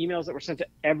at emails that were sent to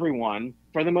everyone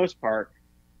for the most part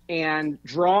and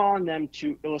draw on them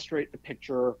to illustrate the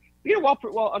picture, you know,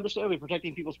 while understandably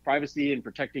protecting people's privacy and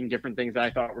protecting different things that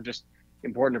I thought were just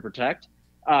important to protect.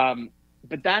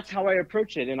 But that's how I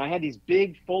approached it. And I had these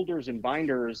big folders and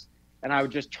binders, and I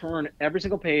would just turn every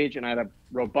single page, and I had a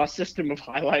robust system of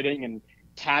highlighting and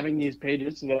tabbing these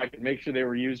pages so that I could make sure they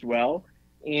were used well.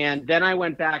 And then I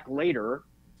went back later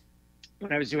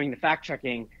when I was doing the fact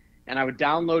checking, and I would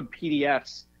download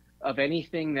PDFs of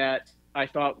anything that I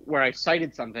thought where I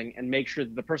cited something and make sure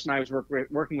that the person I was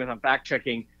working with on fact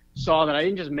checking saw that I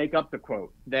didn't just make up the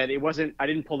quote, that I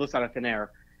didn't pull this out of thin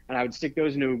air. And I would stick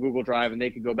those into a Google Drive, and they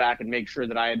could go back and make sure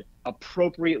that I had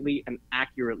appropriately and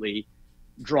accurately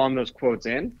drawn those quotes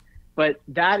in. But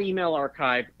that email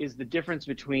archive is the difference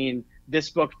between this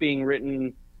book being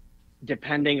written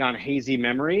depending on hazy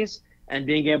memories and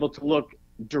being able to look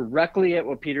directly at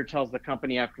what Peter tells the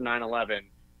company after 9/11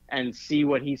 and see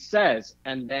what he says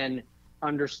and then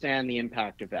understand the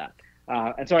impact of that.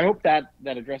 And so I hope that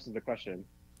addresses the question.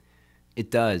 It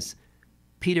does.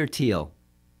 Peter Thiel,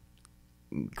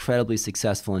 incredibly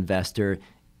successful investor.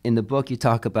 In the book, you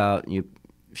talk about, you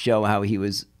show how he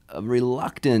was a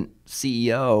reluctant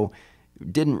CEO,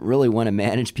 didn't really want to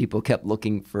manage people, kept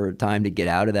looking for time to get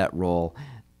out of that role.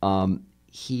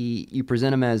 You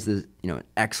present him as this, you know, an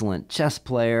excellent chess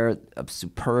player, a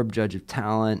superb judge of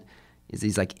talent.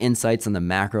 These like insights on the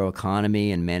macro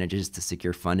economy, and manages to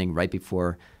secure funding right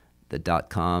before the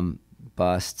 .com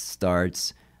bust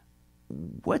starts.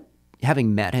 What,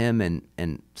 having met him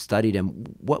and studied him,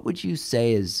 what would you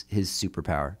say is his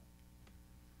superpower?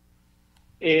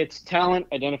 It's talent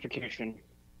identification.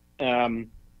 And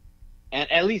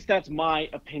at least that's my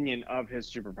opinion of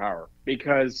his superpower,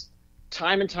 because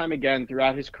time and time again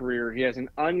throughout his career, he has an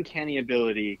uncanny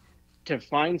ability to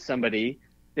find somebody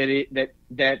that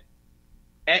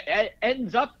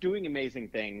ends up doing amazing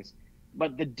things.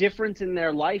 But the difference in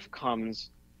their life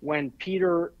comes when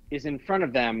Peter is in front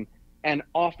of them and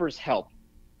offers help.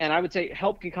 And I would say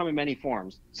help can come in many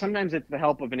forms. Sometimes it's the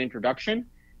help of an introduction.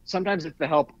 Sometimes it's the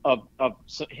help of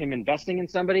him investing in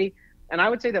somebody. And I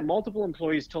would say that multiple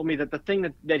employees told me that the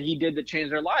thing that he did that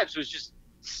changed their lives was just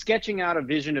sketching out a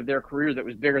vision of their career that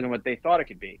was bigger than what they thought it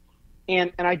could be.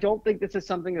 And I don't think this is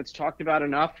something that's talked about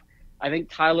enough. I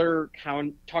think Tyler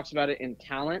Cowen talks about it in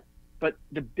talent, but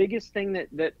the biggest thing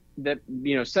that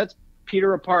you know sets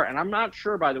Peter apart, and I'm not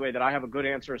sure, by the way, that I have a good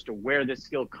answer as to where this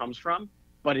skill comes from,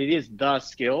 but it is the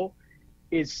skill,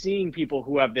 is seeing people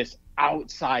who have this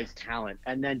outsized talent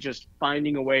and then just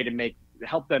finding a way to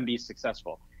help them be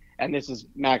successful. And this is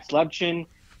Max Levchin,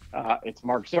 it's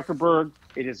Mark Zuckerberg,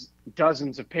 it is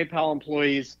dozens of PayPal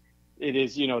employees, it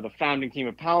is, you know, the founding team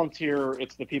of Palantir,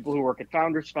 it's the people who work at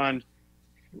Founders Fund.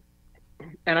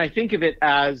 And I think of it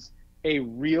as a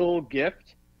real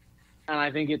gift. And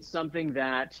I think it's something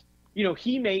that, you know,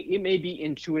 it may be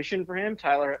intuition for him.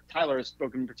 Tyler has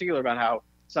spoken in particular about how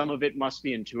some of it must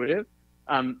be intuitive.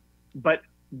 But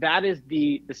that is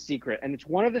the secret. And it's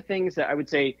one of the things that I would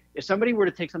say, if somebody were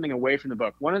to take something away from the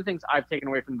book, one of the things I've taken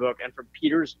away from the book and from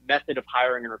Peter's method of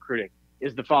hiring and recruiting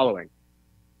is the following.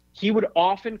 He would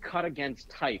often cut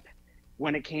against type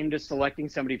when it came to selecting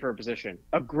somebody for a position.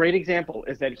 A great example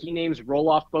is that he names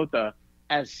Roloff Botha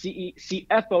as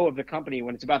CFO of the company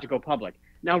when it's about to go public.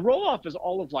 Now, Roloff is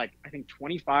all of like, I think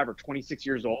 25 or 26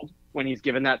 years old when he's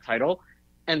given that title.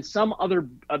 And some of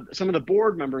the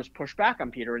board members push back on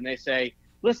Peter and they say,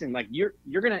 listen, like you're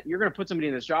gonna put somebody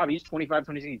in this job. He's 25,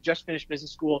 26, he just finished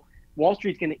business school. Wall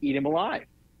Street's gonna eat him alive.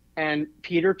 And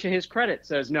Peter, to his credit,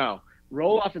 says, no,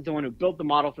 Roloff is the one who built the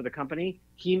model for the company.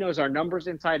 He knows our numbers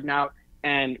inside and out.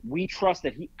 And we trust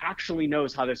that he actually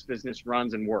knows how this business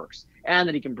runs and works, and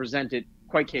that he can present it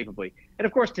quite capably. And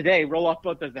of course, today, Roloff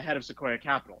Botha is the head of Sequoia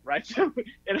Capital, right? So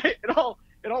it all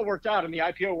worked out, and the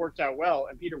IPO worked out well,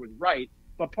 and Peter was right.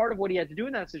 But part of what he had to do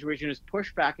in that situation is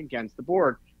push back against the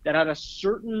board that had a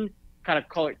certain kind of,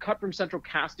 call it cut from central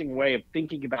casting way of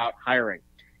thinking about hiring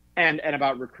and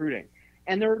about recruiting.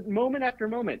 And there, moment after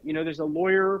moment, you know, there's a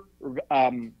lawyer,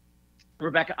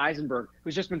 Rebecca Eisenberg,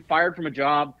 who's just been fired from a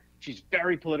job. She's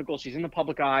very political. She's in the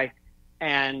public eye.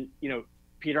 And, you know,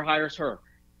 Peter hires her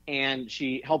and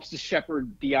she helps to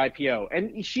shepherd the IPO.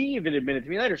 And she even admitted to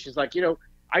me later, she's like, you know,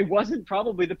 I wasn't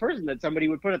probably the person that somebody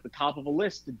would put at the top of a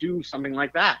list to do something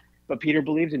like that. But Peter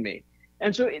believed in me.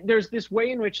 And so there's this way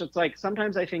in which it's like,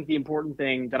 sometimes I think the important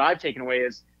thing that I've taken away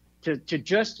is to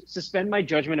just suspend my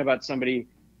judgment about somebody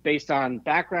based on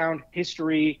background,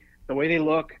 history, the way they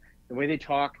look, the way they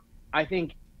talk. I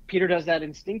think Peter does that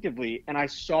instinctively, and I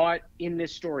saw it in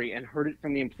this story and heard it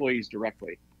from the employees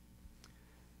directly.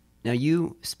 Now,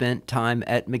 you spent time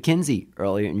at McKinsey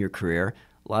earlier in your career.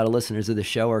 A lot of listeners of the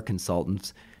show are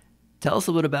consultants. Tell us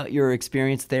a little bit about your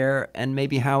experience there and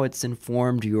maybe how it's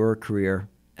informed your career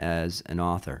as an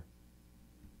author.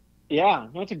 Yeah,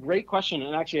 that's a great question.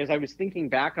 And actually, as I was thinking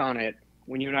back on it,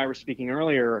 when you and I were speaking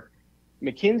earlier,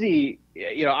 McKinsey,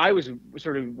 you know, I was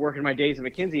sort of working my days at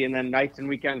McKinsey, and then nights and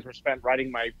weekends were spent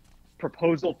writing my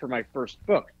proposal for my first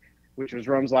book, which was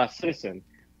Rome's Last Citizen,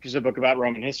 which is a book about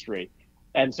Roman history.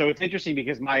 And so it's interesting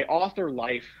because my author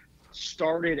life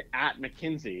started at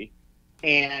McKinsey,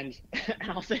 and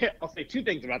I'll say two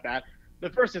things about that.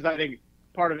 The first is I think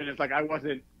part of it is like I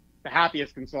wasn't the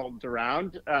happiest consultant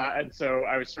around, and so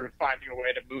I was sort of finding a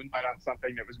way to moonlight on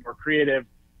something that was more creative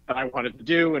that I wanted to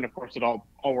do, and of course it all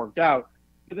worked out.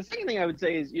 But the second thing I would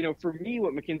say is, you know, for me,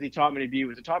 what McKinsey taught me to be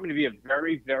was it taught me to be a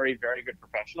very, very, very good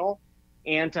professional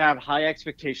and to have high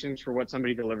expectations for what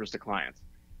somebody delivers to clients.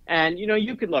 And, you know,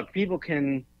 you could look, people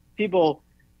kind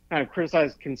of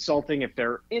criticize consulting if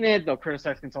they're in it, they'll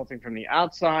criticize consulting from the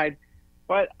outside.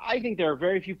 But I think there are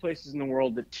very few places in the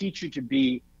world that teach you to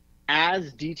be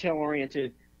as detail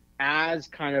oriented, as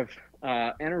kind of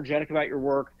energetic about your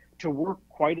work, to work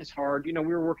quite as hard. You know,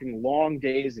 we were working long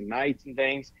days and nights and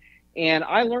things. And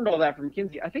I learned all that from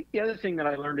McKinsey. I think the other thing that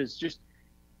I learned is just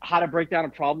how to break down a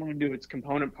problem into its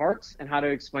component parts and how to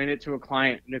explain it to a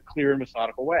client in a clear and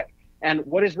methodical way. And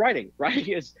what is writing, right?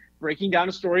 Is breaking down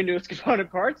a story into its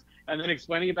component parts and then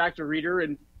explaining it back to a reader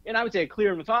in I would say a clear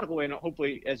and methodical way, and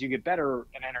hopefully as you get better,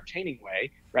 an entertaining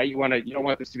way, right? You don't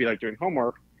want this to be like doing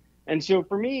homework. And so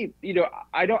for me, you know,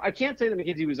 I can't say that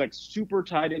McKinsey was like super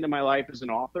tied into my life as an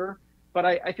author, but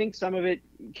I think some of it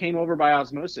came over by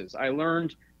osmosis. I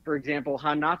learned, for example,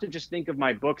 how not to just think of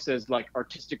my books as like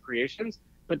artistic creations,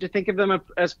 but to think of them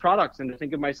as products and to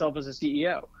think of myself as a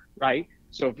CEO, right?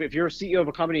 So if you're a CEO of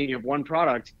a company and you have one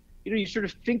product, you know, you sort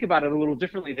of think about it a little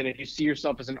differently than if you see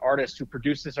yourself as an artist who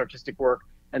produces artistic work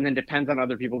and then depends on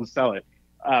other people to sell it.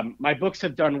 My books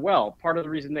have done well. Part of the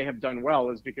reason they have done well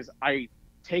is because I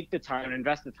take the time and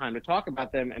invest the time to talk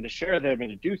about them and to share them and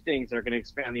to do things that are going to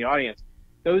expand the audience.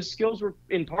 Those skills were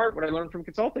in part what I learned from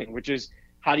consulting, which is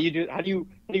how do you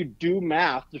do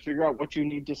math to figure out what you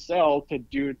need to sell to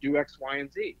do X, Y,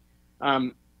 and Z.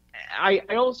 I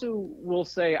also will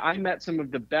say I met some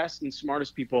of the best and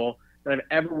smartest people that I've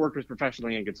ever worked with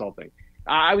professionally in consulting.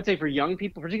 I would say for young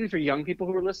people, particularly for young people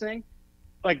who are listening,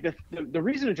 like the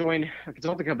reason to join a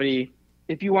consulting company,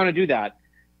 if you want to do that,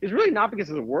 is really not because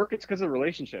of the work, it's because of the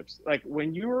relationships. Like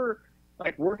when you're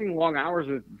like working long hours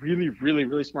with really, really,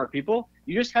 really smart people,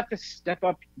 you just have to step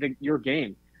up your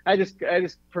game. I had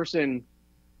this person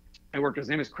I worked with, his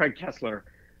name is Craig Kessler.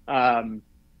 And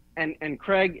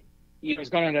Craig, you know, has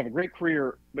gone on to have a great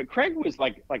career, but Craig was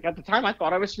like at the time I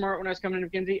thought I was smart when I was coming to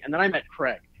McKinsey, and then I met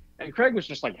Craig. And Craig was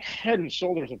just like head and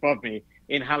shoulders above me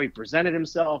in how he presented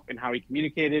himself and how he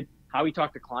communicated, how he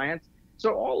talked to clients.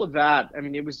 So all of that, I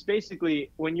mean, it was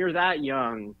basically when you're that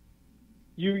young,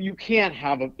 you can't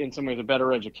have in some ways a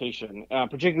better education,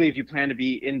 particularly if you plan to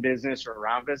be in business or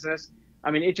around business. I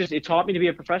mean, it taught me to be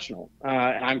a professional,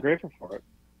 and I'm grateful for it.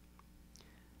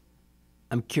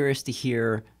 I'm curious to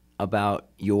hear about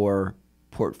your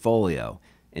portfolio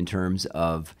in terms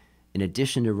of in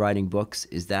addition to writing books,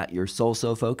 is that your sole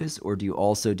focus, or do you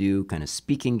also do kind of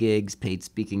speaking gigs, paid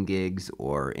speaking gigs,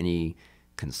 or any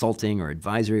consulting or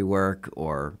advisory work,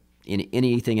 or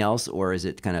anything else, or is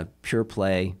it kind of pure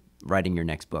play writing your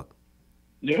next book?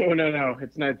 No.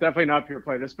 It's not, it's definitely not pure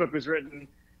play. This book was written,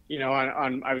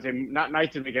 on I would say not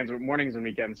nights and weekends, but mornings and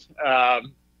weekends.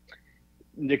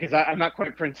 Because I'm not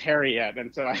quite Prince Harry yet,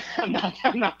 and so I'm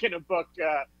not going to book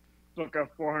a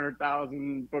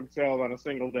 400,000 book sales on a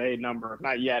single day number.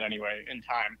 Not yet, anyway. In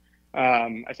time,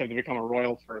 I just have to become a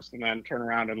royal first, and then turn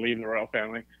around and leave the royal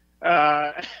family.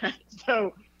 Uh,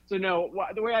 so no.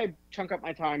 The way I chunk up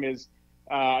my time is,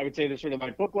 I would say there's sort of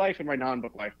my book life and my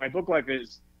non-book life. My book life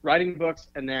is writing books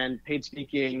and then paid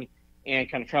speaking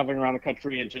and kind of traveling around the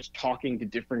country and just talking to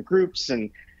different groups. And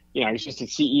I was just at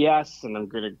CES, and I'm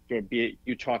going to be at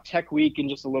Utah Tech Week in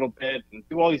just a little bit, and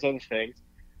do all these other things.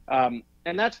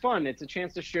 And that's fun. It's a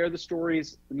chance to share the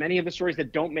stories. Many of the stories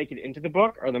that don't make it into the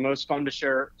book are the most fun to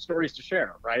share, stories to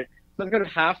share, right? So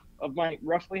that's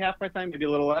roughly half my time, maybe a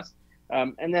little less.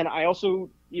 And then I also,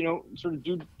 sort of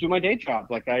do my day job.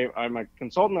 Like I'm a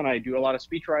consultant, and I do a lot of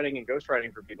speech writing and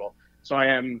ghostwriting for people. So I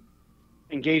am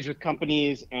engaged with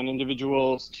companies and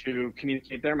individuals to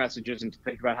communicate their messages and to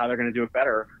think about how they're going to do it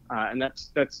better. And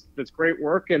that's great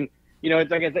work. And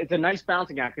it's a nice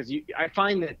balancing act, because I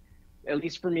find that, at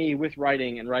least for me, with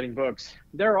writing and writing books,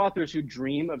 there are authors who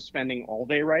dream of spending all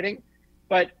day writing.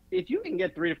 But if you can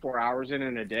get 3 to 4 hours in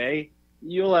a day,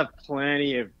 you'll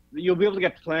be able to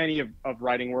get plenty of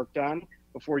writing work done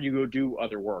before you go do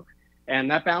other work. And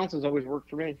that balance has always worked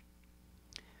for me.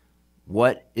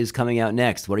 What is coming out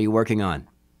next? What are you working on?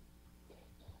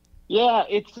 Yeah,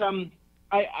 it's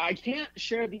I can't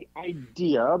share the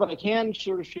idea, but I can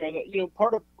sort of share that,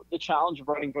 part of the challenge of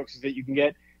writing books is that you can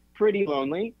get pretty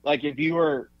lonely. Like if you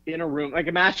were in a room, like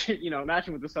imagine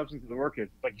what the substance of the work is.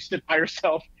 Like you sit by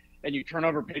yourself and you turn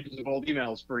over pages of old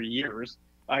emails for years.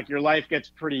 Like your life gets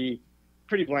pretty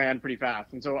bland pretty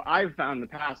fast. And so I've found in the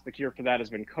past the cure for that has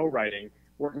been co-writing,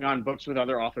 working on books with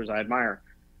other authors I admire.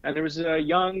 And there was a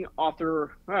young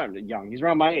author, he's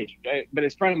around my age, but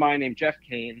his friend of mine named Jeff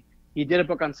Kane. He did a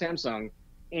book on Samsung,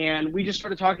 and we just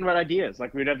started talking about ideas.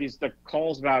 Like we'd have these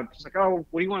calls about just like, oh,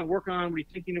 what do you want to work on? What are you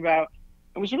thinking about?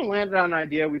 And we sort of landed on an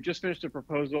idea. We've just finished a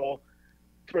proposal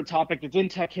for a topic that's in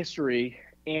tech history,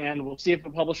 and we'll see if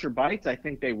the publisher bites. I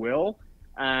think they will.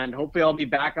 And hopefully I'll be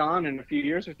back on in a few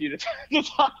years with you to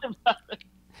talk about it.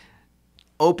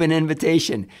 Open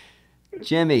invitation.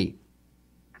 Jimmy,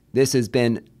 this has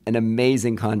been an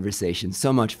amazing conversation.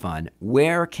 So much fun.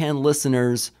 Where can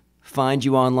listeners find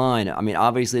you online? I mean,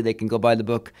 obviously they can go buy the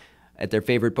book at their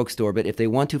favorite bookstore, but if they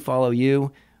want to follow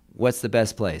you, what's the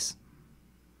best place?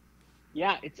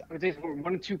 Yeah, I would say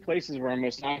one of two places where I'm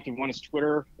most active. One is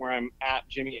Twitter, where I'm at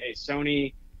Jimmy A.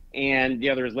 Soni, and the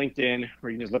other is LinkedIn,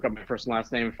 where you can just look up my first and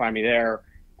last name and find me there.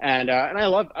 And I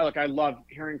love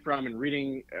hearing from and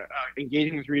reading,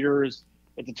 engaging with readers.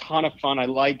 It's a ton of fun. I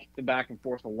like the back and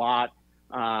forth a lot.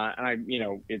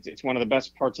 It's one of the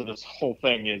best parts of this whole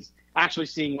thing is actually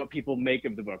seeing what people make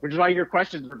of the book, which is why your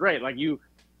questions were great. Like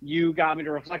you got me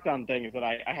to reflect on things that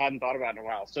I hadn't thought about in a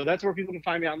while. So that's where people can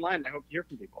find me online. I hope to hear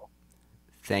from people.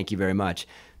 Thank you very much.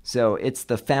 So it's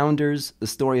The Founders, the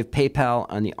story of PayPal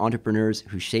and the entrepreneurs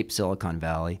who shaped Silicon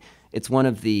Valley. It's one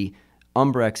of the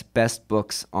Umbrecht's best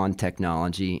books on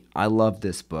technology. I love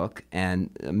this book,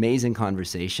 and amazing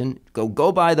conversation.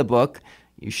 Go buy the book.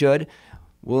 You should.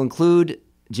 We'll include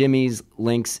Jimmy's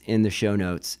links in the show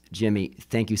notes. Jimmy,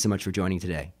 thank you so much for joining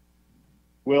today.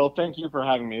 Will, thank you for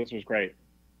having me. This was great.